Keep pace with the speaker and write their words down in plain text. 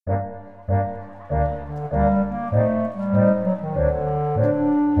Falar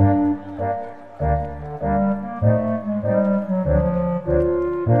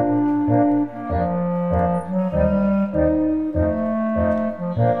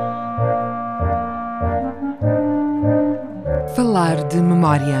de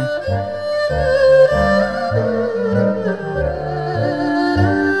memória.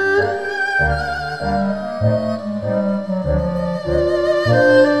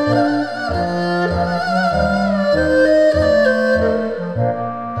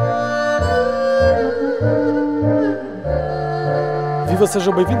 Viva,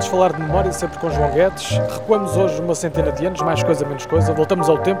 sejam bem-vindos a Falar de Memória, sempre com João Guedes. Recuamos hoje uma centena de anos, mais coisa, menos coisa. Voltamos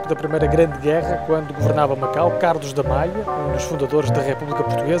ao tempo da Primeira Grande Guerra, quando governava Macau Carlos da Maia, um dos fundadores da República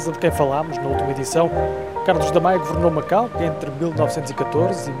Portuguesa, de quem falámos na última edição. Carlos da Maia governou Macau, que entre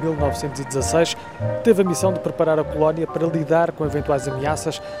 1914 e 1916 teve a missão de preparar a colónia para lidar com eventuais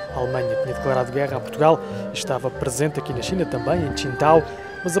ameaças. A Alemanha tinha declarado guerra a Portugal e estava presente aqui na China também, em Qingdao.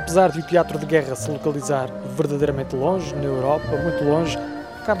 Mas apesar de o teatro de guerra se localizar verdadeiramente longe, na Europa, muito longe,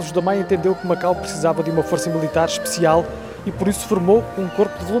 Carlos da Maia entendeu que Macau precisava de uma força militar especial e por isso formou um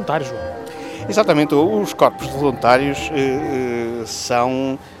corpo de voluntários, João. Exatamente, os corpos de voluntários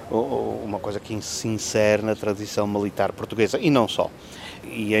são uma coisa que se insere na tradição militar portuguesa e não só.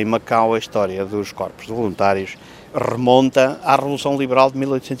 E em Macau a história dos corpos de voluntários remonta à Revolução Liberal de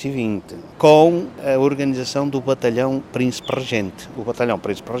 1820, com a organização do Batalhão Príncipe Regente. O Batalhão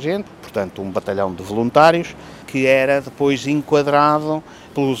Príncipe Regente, portanto um batalhão de voluntários, que era depois enquadrado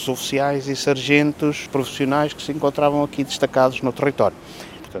pelos oficiais e sargentos profissionais que se encontravam aqui destacados no território.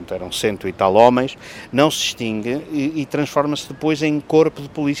 Portanto, eram 100 e tal homens, não se extingue e transforma-se depois em corpo de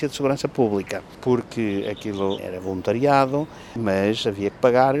polícia de segurança pública, porque aquilo era voluntariado, mas havia que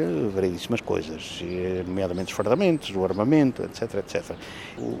pagar variedíssimas coisas, nomeadamente os fardamentos, o armamento, etc, etc.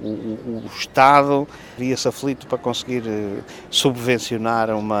 O Estado via-se aflito para conseguir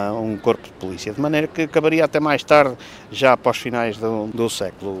subvencionar um corpo de polícia, de maneira que acabaria até mais tarde, já após finais do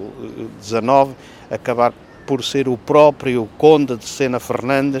século XIX, acabar por ser o próprio Conde de Sena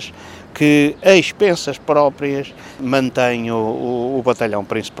Fernandes que, a expensas próprias, mantém o Batalhão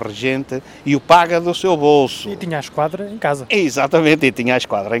Príncipe Regente e o paga do seu bolso. E tinha a esquadra em casa. Exatamente, e tinha a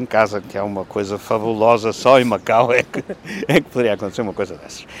esquadra em casa, que é uma coisa fabulosa, só em Macau é que poderia acontecer uma coisa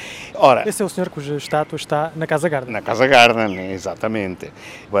dessas. Ora, esse é o senhor cuja estátua está na Casa Garden. Na Casa Garden, exatamente.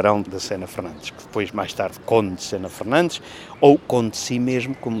 O Barão de Sena Fernandes, que depois, mais tarde, Conde de Sena Fernandes, ou Conde de si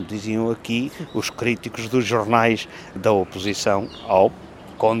mesmo, como diziam aqui os críticos dos jornais da oposição ao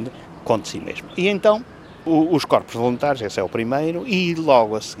Conde de si mesmo. E então, os corpos voluntários, esse é o primeiro, e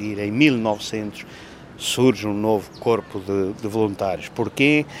logo a seguir, em 1900, surge um novo corpo de voluntários.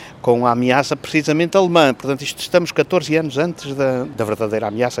 Porquê? Com a ameaça precisamente alemã. Portanto, estamos 14 anos antes da verdadeira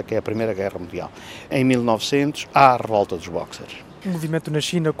ameaça, que é a Primeira Guerra Mundial. Em 1900, há a revolta dos Boxers. Um movimento na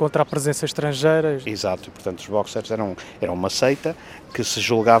China contra a presença estrangeira. Exato, e portanto os Boxers eram uma seita que se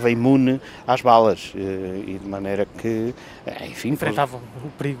julgava imune às balas, e de maneira que, enfim... Enfrentavam o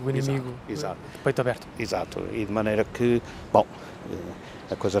perigo, o inimigo, exato, de peito aberto. Exato, e de maneira que, bom,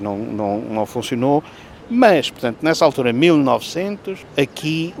 a coisa não funcionou, mas, portanto, nessa altura, 1900,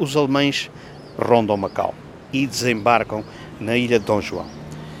 aqui os alemães rondam Macau e desembarcam na Ilha de Dom João.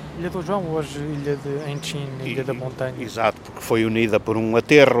 Ilha de Dom João, hoje Ilha de Enchim, Ilha da Montanha. Exato, porque foi unida por um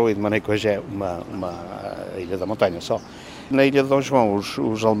aterro e de maneira que hoje é uma Ilha da Montanha só. Na Ilha de Dom João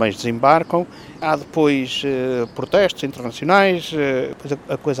os alemães desembarcam, há depois protestos internacionais, depois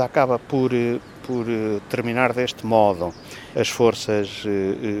a coisa acaba por terminar deste modo. As forças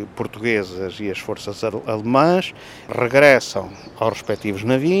portuguesas e as forças alemãs regressam aos respectivos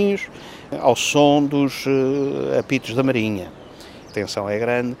navios ao som dos apitos da Marinha. A tensão é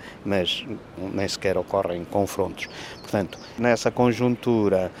grande, mas nem sequer ocorrem confrontos. Portanto, nessa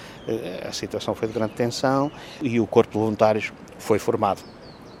conjuntura, a situação foi de grande tensão e o Corpo de Voluntários foi formado.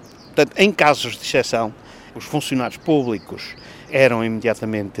 Portanto, em casos de exceção, os funcionários públicos eram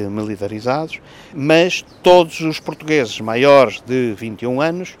imediatamente militarizados, mas todos os portugueses maiores de 21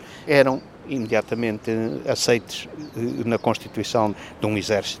 anos eram imediatamente aceites na constituição de um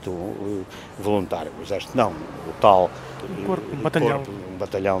exército voluntário. O exército não, o tal um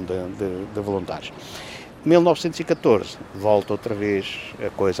batalhão de voluntários. 1914 volta outra vez a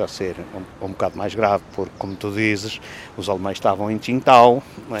coisa a ser um bocado mais grave, porque, como tu dizes, os alemães estavam em Qingdao.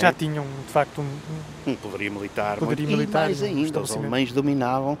 Já tinham, de facto, um poderio militar. E mais ainda, os alemães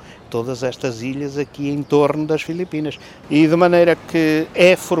dominavam todas estas ilhas aqui em torno das Filipinas. E de maneira que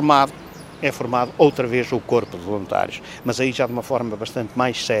é formado outra vez o Corpo de Voluntários, mas aí já de uma forma bastante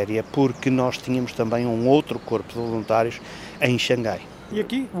mais séria, porque nós tínhamos também um outro Corpo de Voluntários em Xangai. E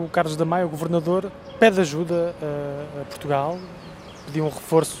aqui o Carlos da Maia, o governador, pede ajuda a Portugal, pediu um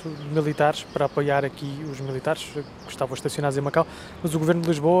reforço de militares para apoiar aqui os militares que estavam estacionados em Macau, mas o governo de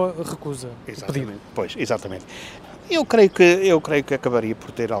Lisboa recusa o pedido. Pois, exatamente. Eu creio que acabaria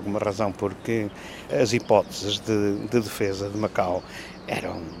por ter alguma razão, porque as hipóteses de defesa de Macau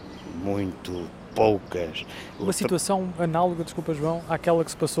eram muito poucas. Uma situação análoga, desculpa João, àquela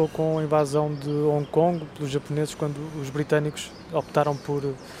que se passou com a invasão de Hong Kong pelos japoneses quando os britânicos optaram por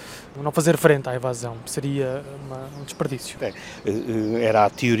não fazer frente à invasão. Seria um desperdício. Era a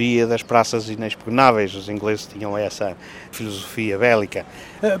teoria das praças inexpugnáveis. Os ingleses tinham essa filosofia bélica.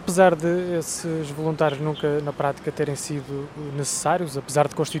 Apesar de esses voluntários nunca na prática terem sido necessários, apesar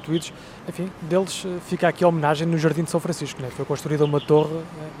de constituídos, enfim, deles fica aqui a homenagem no Jardim de São Francisco, né? Foi construída uma torre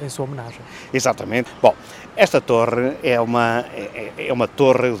em sua homenagem. Exatamente. Bom, esta torre é uma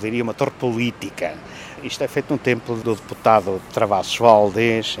torre, eu diria, uma torre política. Isto é feito no tempo do deputado Travassos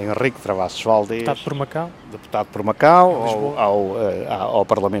Valdés, Henrique Travassos Valdés. Deputado por Macau, ao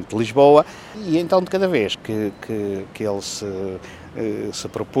Parlamento de Lisboa. E então, de cada vez que ele se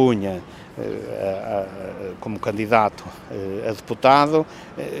propunha como candidato a deputado,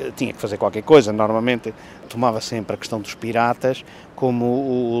 tinha que fazer qualquer coisa. Normalmente tomava sempre a questão dos piratas como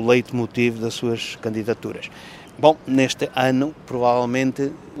o leitmotiv das suas candidaturas. Bom, neste ano,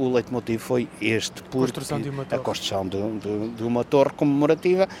 provavelmente, o leitmotiv foi este, porque a construção de uma torre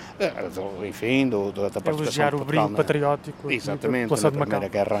comemorativa, enfim, da participação elogiar o brilho patriótico exatamente,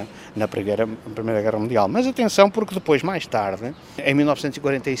 na Primeira Guerra Mundial. Mas atenção, porque depois, mais tarde, em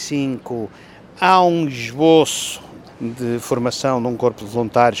 1945, há um esboço de formação de um corpo de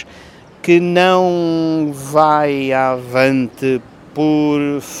voluntários que não vai avante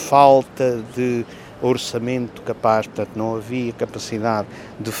por falta de orçamento capaz, portanto não havia capacidade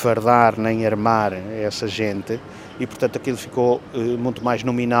de fardar nem armar essa gente e portanto aquilo ficou muito mais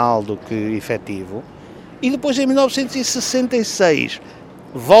nominal do que efetivo. E depois em 1966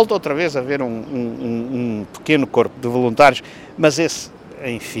 volta outra vez a haver um pequeno corpo de voluntários, mas esse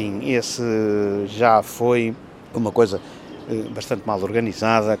já foi uma coisa bastante mal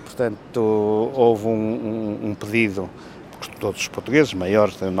organizada, portanto houve um pedido todos os portugueses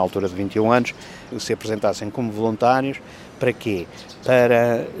maiores, na altura de 21 anos, se apresentassem como voluntários. Para quê?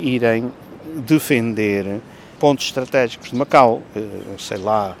 Para irem defender pontos estratégicos de Macau. Sei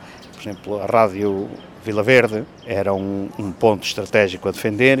lá, por exemplo, a Rádio Vila Verde era um ponto estratégico a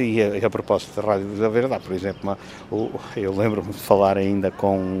defender e a propósito da Rádio Vila Verde, por exemplo, eu lembro-me de falar ainda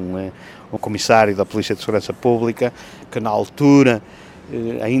com o comissário da Polícia de Segurança Pública, que na altura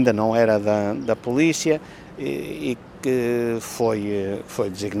ainda não era da polícia e que foi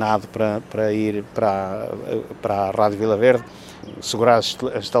designado para ir para a Rádio Vila Verde segurar as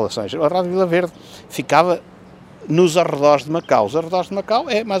instalações. A Rádio Vila Verde ficava nos arredores de Macau. Os arredores de Macau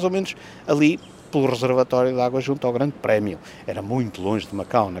é mais ou menos ali pelo reservatório de água junto ao Grande Prémio. Era muito longe de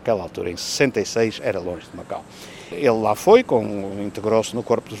Macau naquela altura, em 66 era longe de Macau. Ele lá foi, integrou-se no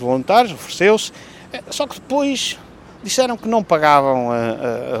corpo dos voluntários, ofereceu-se, só que depois disseram que não pagavam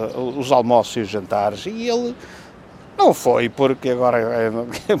os almoços e os jantares e ele não foi, porque agora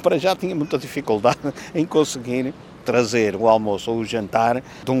para já tinha muita dificuldade em conseguir trazer o almoço ou o jantar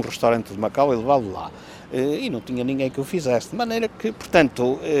de um restaurante de Macau e levá-lo lá. E não tinha ninguém que o fizesse. De maneira que,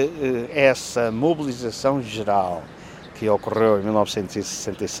 portanto, essa mobilização geral que ocorreu em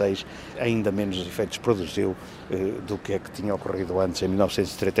 1966 ainda menos efeitos produziu do que tinha ocorrido antes, em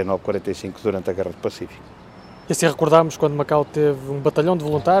 1939-45, durante a Guerra do Pacífico. E assim recordámos quando Macau teve um batalhão de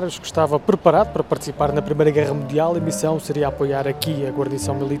voluntários que estava preparado para participar na Primeira Guerra Mundial. A missão seria apoiar aqui a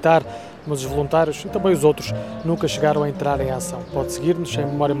guarnição militar, mas os voluntários e também os outros nunca chegaram a entrar em ação. Pode seguir-nos em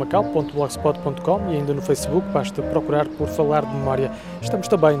memoriamacau.blogspot.com e ainda no Facebook, basta procurar por Falar de Memória. Estamos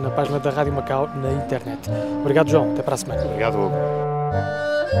também na página da Rádio Macau na internet. Obrigado, João. Até para a semana. Obrigado, Hugo.